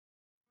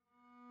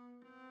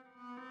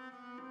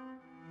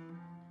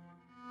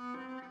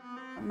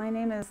My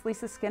name is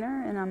Lisa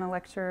Skinner, and I'm a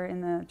lecturer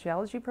in the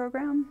Geology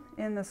program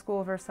in the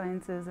School of Earth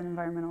Sciences and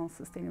Environmental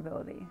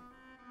Sustainability.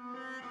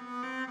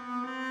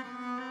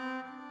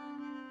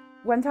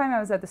 One time I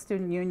was at the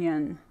student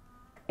union,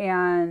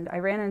 and I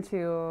ran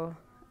into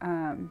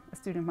a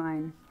student of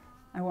mine.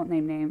 I won't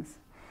name names.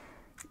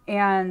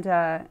 And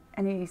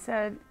he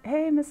said,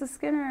 "Hey, Mrs.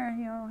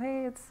 Skinner,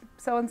 hey, it's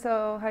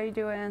so-and-so, how you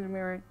doing?" And we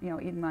were,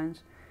 eating lunch.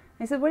 And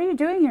he said, "What are you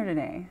doing here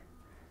today?"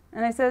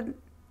 And I said,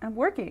 "I'm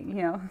working,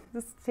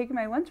 just taking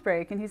my lunch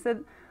break." And he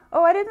said,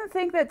 "Oh, I didn't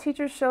think that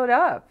teachers showed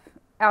up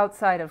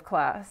outside of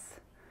class."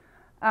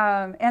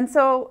 And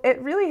so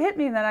it really hit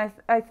me that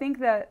I think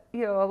that,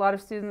 a lot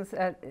of students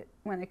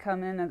when they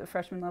come in at the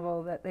freshman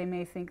level, that they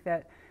may think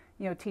that,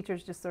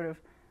 teachers just sort of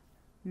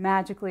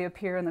magically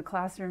appear in the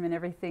classroom and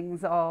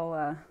everything's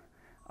all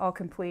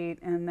complete,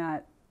 and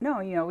that,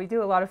 no, we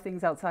do a lot of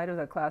things outside of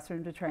the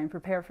classroom to try and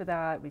prepare for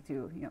that. We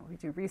do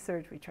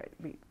research, we try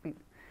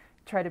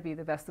to be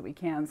the best that we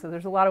can. So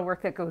there's a lot of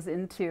work that goes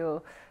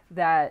into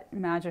that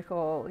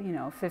magical,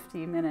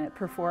 50-minute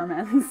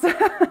performance.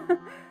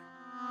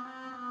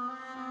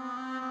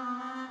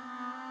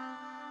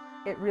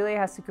 It really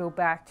has to go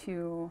back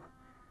to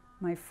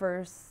my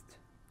first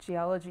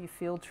geology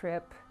field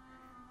trip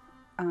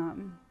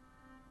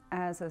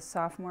as a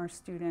sophomore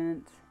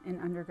student in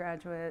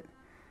undergraduate,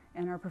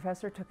 and our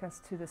professor took us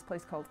to this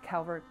place called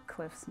Calvert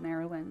Cliffs,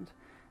 Maryland.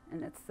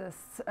 And it's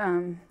this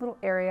little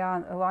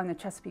area along the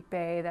Chesapeake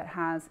Bay that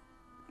has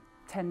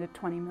 10 to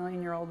 20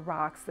 million-year-old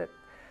rocks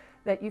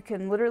that you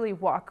can literally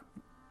walk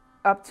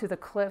up to the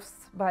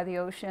cliffs by the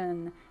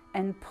ocean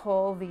and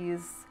pull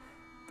these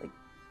like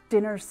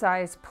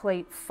dinner-sized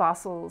plate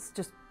fossils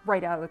just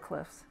right out of the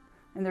cliffs.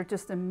 And they're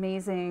just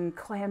amazing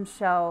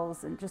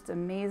clamshells and just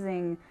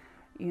amazing,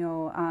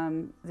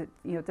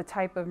 the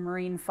type of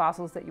marine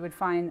fossils that you would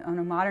find on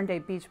a modern-day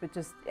beach, but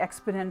just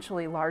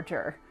exponentially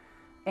larger.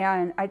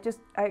 And I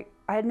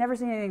had never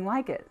seen anything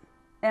like it.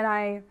 And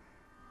I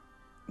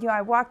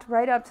walked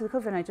right up to the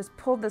cliff and I just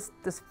pulled this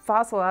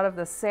fossil out of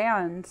the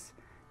sand,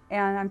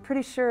 and I'm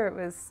pretty sure it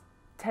was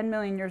 10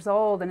 million years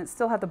old, and it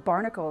still had the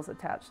barnacles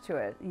attached to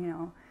it,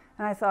 And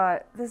I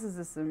thought, this is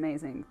just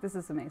amazing. This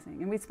is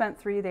amazing. And we spent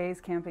 3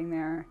 days camping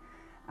there.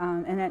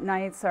 And at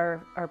nights,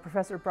 our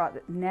professor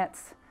brought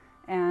nets,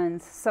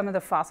 and some of the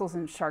fossils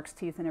and shark's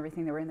teeth and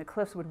everything that were in the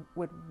cliffs would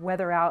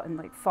weather out and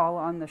like fall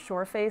on the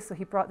shore face. So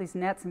he brought these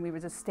nets, and we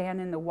would just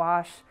stand in the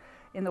wash,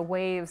 in the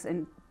waves,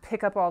 and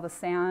pick up all the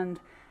sand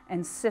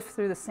and sift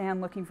through the sand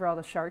looking for all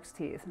the shark's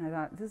teeth. And I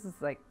thought, this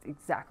is like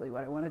exactly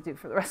what I want to do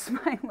for the rest of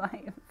my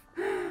life.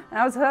 And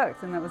I was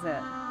hooked, and that was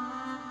it.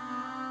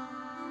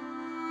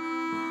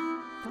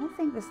 I don't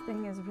think this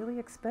thing is really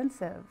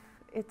expensive.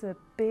 It's a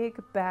big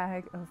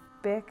bag of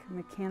Bic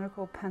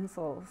mechanical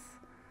pencils.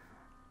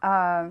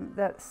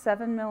 That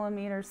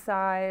 7mm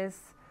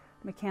size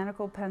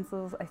mechanical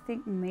pencils, I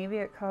think maybe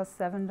it costs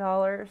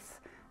 $7.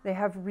 They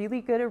have really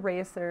good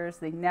erasers.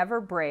 They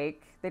never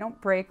break. They don't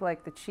break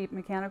like the cheap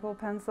mechanical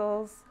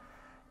pencils.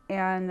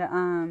 And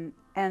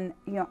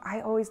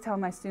I always tell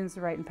my students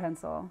to write in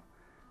pencil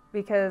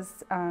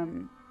because,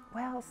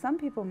 well, some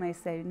people may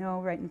say,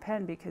 no, write in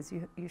pen because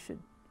you should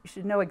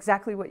know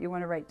exactly what you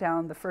want to write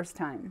down the first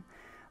time.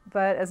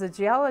 But as a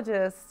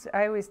geologist,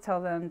 I always tell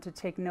them to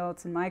take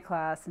notes in my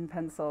class in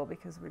pencil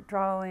because we're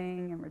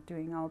drawing and we're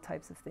doing all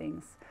types of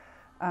things.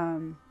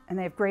 And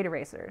they have great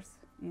erasers,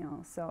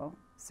 so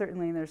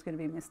certainly there's going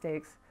to be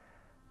mistakes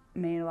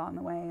made along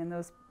the way. And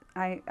those,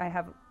 I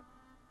have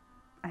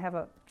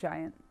a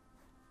giant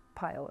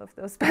pile of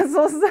those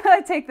pencils.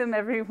 I take them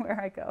everywhere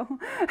I go.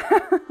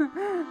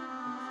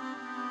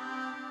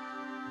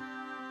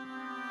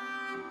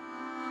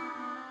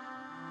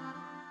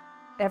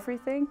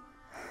 Everything.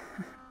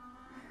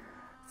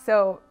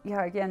 So,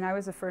 yeah, again, I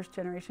was a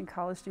first-generation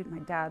college student.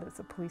 My dad is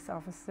a police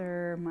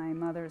officer. My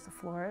mother is a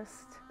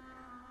florist.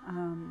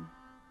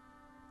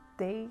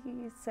 They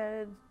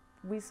said,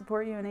 we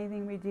support you in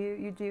anything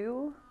you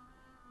do,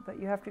 but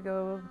you have to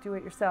go do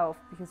it yourself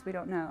because we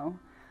don't know.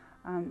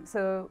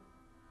 So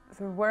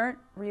there weren't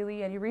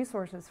really any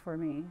resources for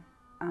me.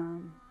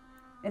 And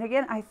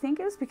again, I think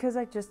it was because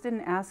I just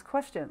didn't ask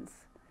questions,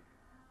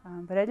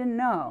 but I didn't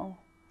know.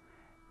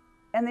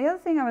 And the other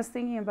thing I was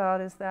thinking about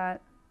is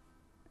that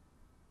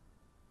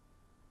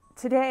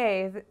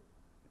today,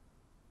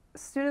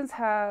 students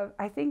have,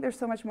 I think there's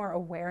so much more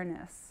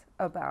awareness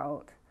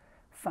about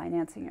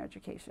financing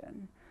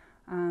education.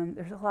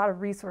 There's a lot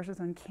of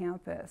resources on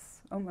campus.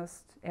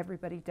 Almost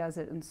everybody does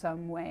it in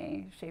some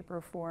way, shape,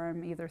 or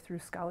form, either through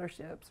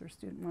scholarships or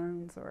student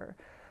loans or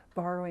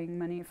borrowing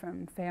money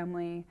from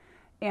family.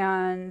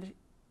 And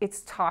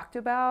it's talked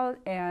about,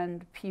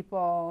 and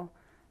people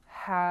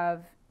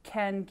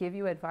can give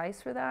you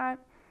advice for that.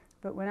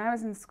 But when I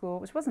was in school,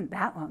 which wasn't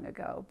that long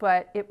ago,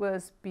 but it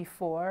was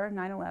before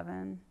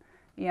 9/11,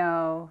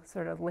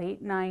 sort of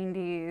late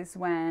 90s,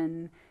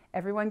 when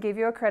everyone gave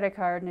you a credit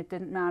card and it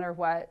didn't matter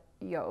what,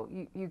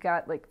 you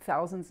got like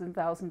thousands and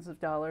thousands of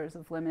dollars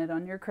of limit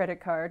on your credit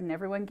card, and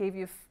everyone gave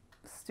you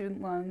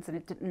student loans and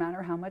it didn't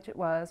matter how much it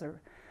was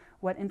or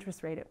what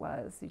interest rate it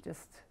was. You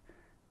just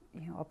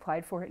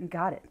applied for it and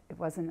got it. It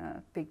wasn't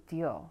a big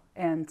deal.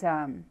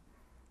 And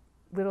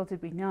little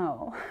did we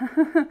know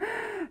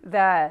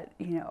that,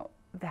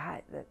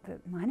 that the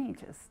money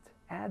just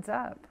adds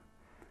up.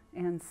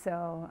 And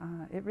so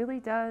it really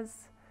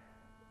does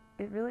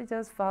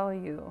follow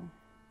you.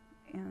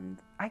 And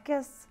I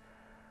guess,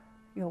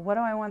 what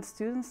do I want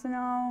students to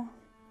know?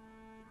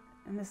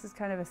 And this is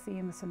kind of a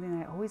theme of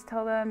something I always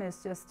tell them,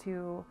 is just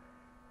to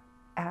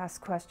ask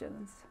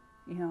questions.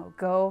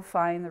 Go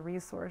find the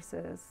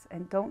resources,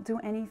 and don't do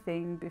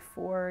anything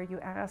before you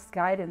ask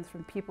guidance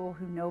from people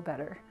who know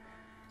better.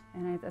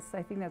 And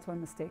I think that's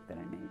one mistake that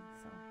I made.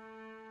 So.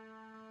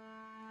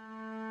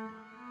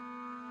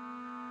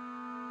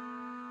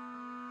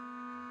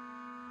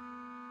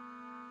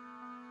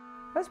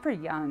 I was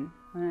pretty young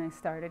when I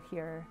started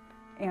here,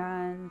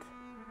 and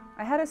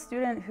I had a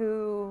student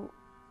who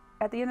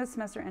at the end of the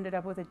semester ended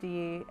up with a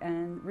D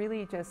and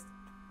really just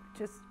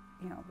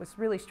was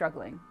really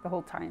struggling the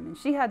whole time. And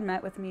she had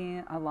met with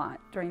me a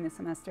lot during the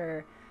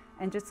semester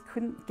and just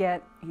couldn't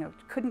get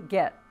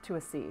to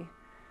a C.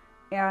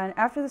 And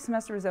after the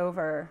semester was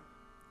over,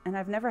 and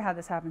I've never had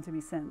this happen to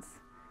me since,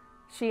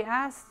 she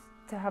asked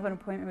to have an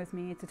appointment with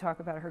me to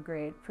talk about her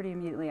grade pretty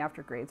immediately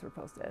after grades were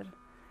posted.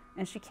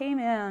 And she came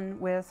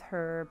in with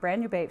her brand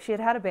new baby. She had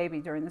had a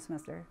baby during the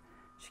semester.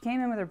 She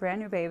came in with her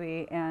brand new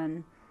baby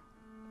and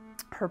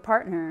her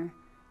partner,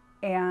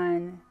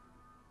 and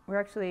we're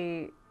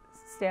actually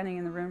standing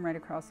in the room right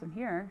across from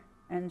here.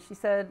 And she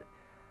said,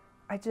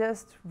 I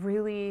just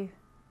really,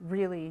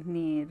 really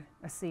need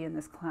a C in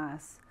this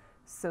class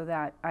so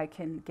that I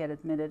can get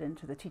admitted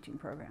into the teaching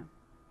program.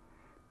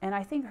 And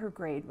I think her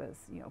grade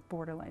was,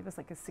 borderline. It was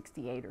like a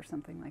 68 or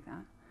something like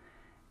that.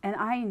 And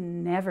I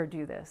never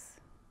do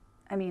this.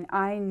 I mean,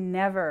 I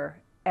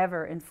never,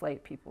 ever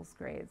inflate people's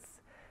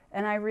grades.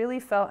 And I really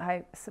felt,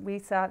 we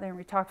sat there and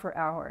we talked for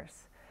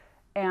hours.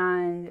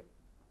 And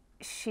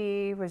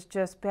she was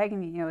just begging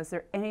me, is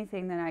there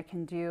anything that I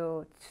can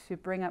do to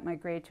bring up my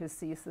grade to a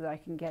C so that I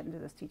can get into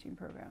this teaching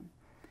program?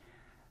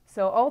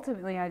 So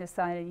ultimately I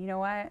decided, you know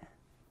what?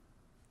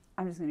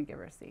 I'm just going to give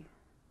her a C.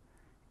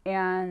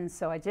 And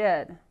so I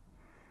did.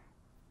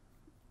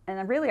 And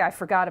then really I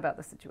forgot about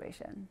the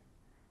situation.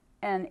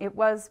 And it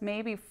was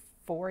maybe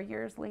 4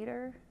 years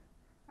later,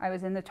 I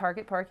was in the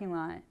Target parking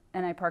lot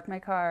and I parked my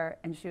car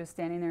and she was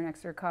standing there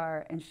next to her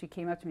car and she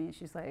came up to me and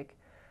she's like,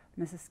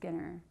 Mrs.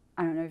 Skinner,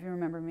 I don't know if you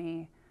remember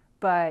me,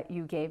 but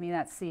you gave me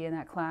that C in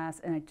that class,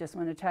 and I just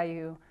want to tell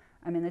you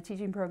I'm in the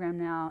teaching program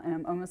now and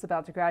I'm almost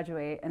about to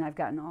graduate and I've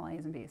gotten all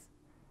A's and B's.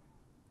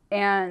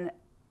 And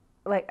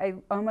I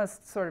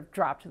almost sort of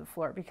dropped to the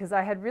floor because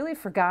I had really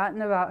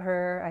forgotten about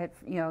her. I had,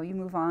 you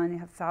move on, you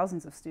have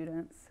thousands of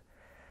students.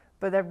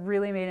 But that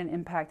really made an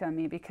impact on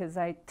me because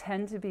I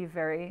tend to be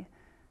very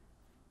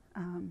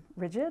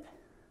rigid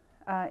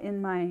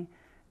in my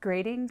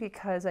grading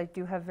because I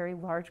do have very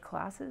large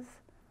classes.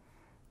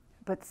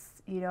 But,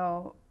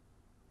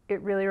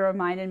 it really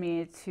reminded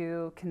me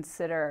to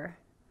consider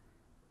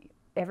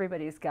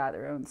everybody's got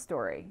their own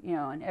story,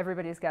 and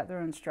everybody's got their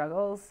own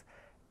struggles.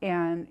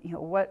 And,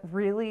 what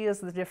really is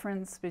the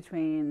difference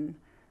between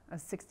a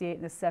 68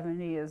 and a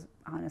 70 is,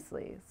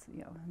 honestly,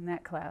 in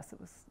that class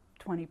it was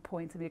 20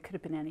 points. I mean, it could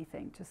have been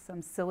anything, just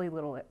some silly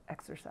little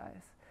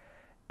exercise.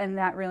 And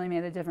that really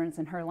made a difference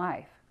in her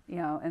life,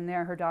 and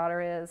there her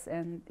daughter is,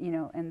 and,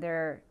 and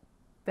they're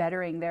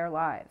bettering their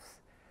lives.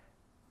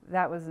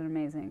 That was an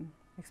amazing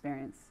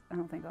experience. I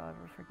don't think I'll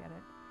ever forget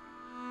it.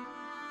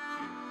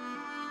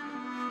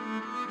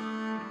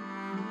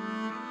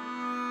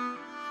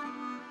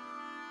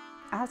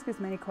 Ask as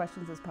many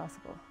questions as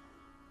possible.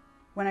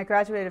 When I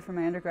graduated from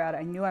my undergrad,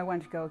 I knew I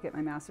wanted to go get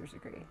my master's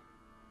degree.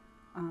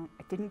 I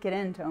didn't get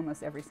into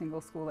almost every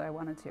single school that I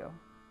wanted to,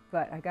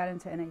 but I got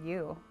into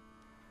NAU,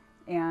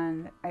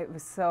 and it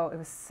was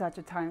such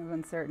a time of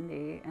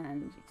uncertainty,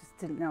 and you just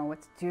didn't know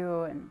what to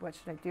do and what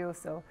should I do.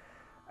 So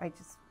I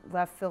just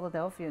left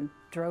Philadelphia and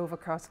drove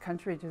across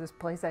country to this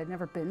place I'd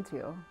never been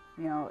to,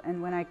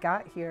 And when I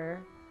got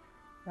here,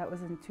 that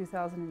was in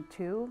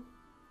 2002.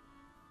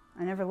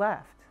 I never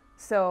left.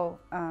 So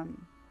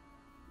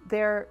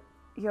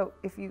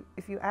if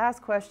you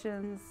ask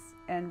questions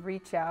and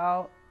reach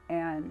out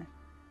and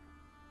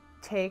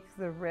take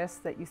the risks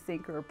that you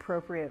think are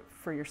appropriate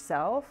for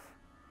yourself,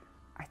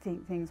 I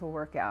think things will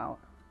work out.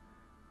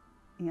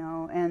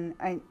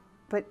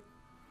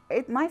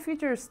 My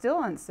future is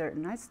still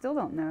uncertain. I still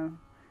don't know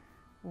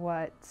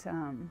what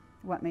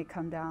may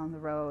come down the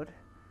road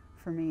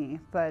for me.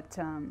 But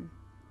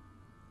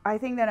I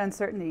think that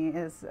uncertainty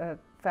is a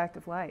fact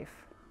of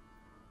life.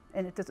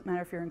 And it doesn't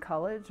matter if you're in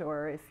college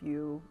or if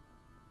you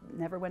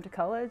never went to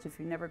college, if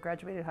you never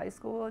graduated high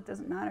school, it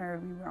doesn't matter. I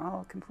mean, we're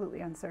all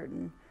completely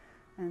uncertain.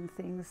 And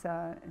things,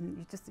 and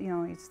you just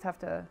have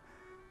to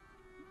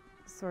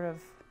sort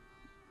of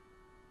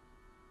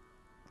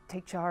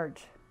take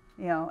charge.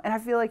 And I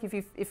feel like if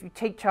you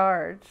take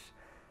charge,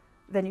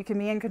 then you can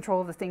be in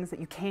control of the things that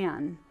you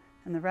can,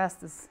 and the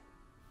rest is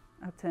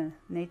up to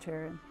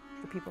nature and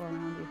the people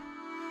around you.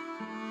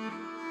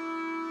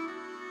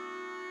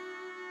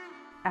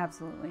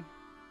 Absolutely.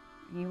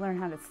 You learn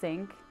how to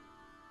think.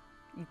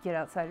 You get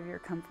outside of your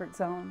comfort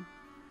zone.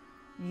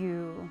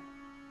 You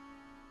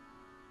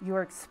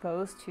are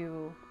exposed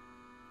to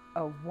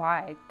a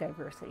wide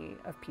diversity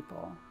of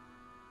people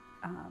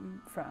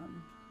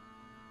from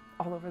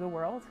all over the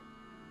world.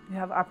 You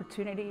have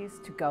opportunities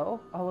to go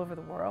all over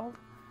the world.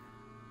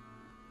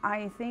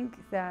 I think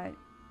that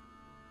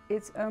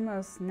it's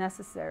almost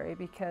necessary,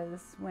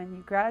 because when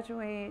you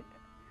graduate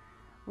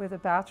with a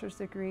bachelor's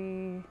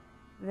degree,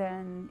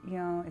 then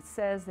it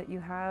says that you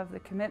have the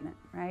commitment,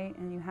 right?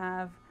 And you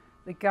have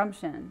the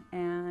gumption,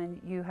 and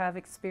you have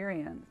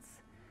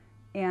experience.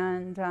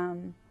 And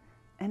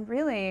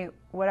really,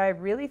 what I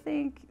really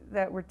think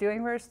that we're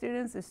doing for our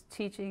students is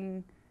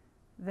teaching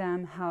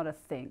them how to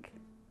think.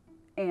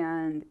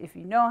 And if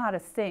you know how to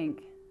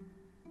think,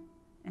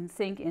 and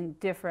think in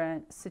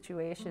different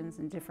situations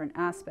and different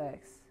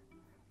aspects,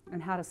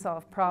 and how to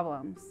solve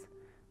problems,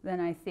 then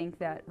I think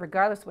that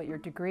regardless what your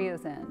degree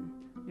is in,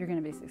 you're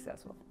going to be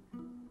successful.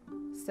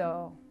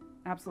 So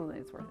absolutely,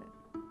 it's worth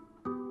it.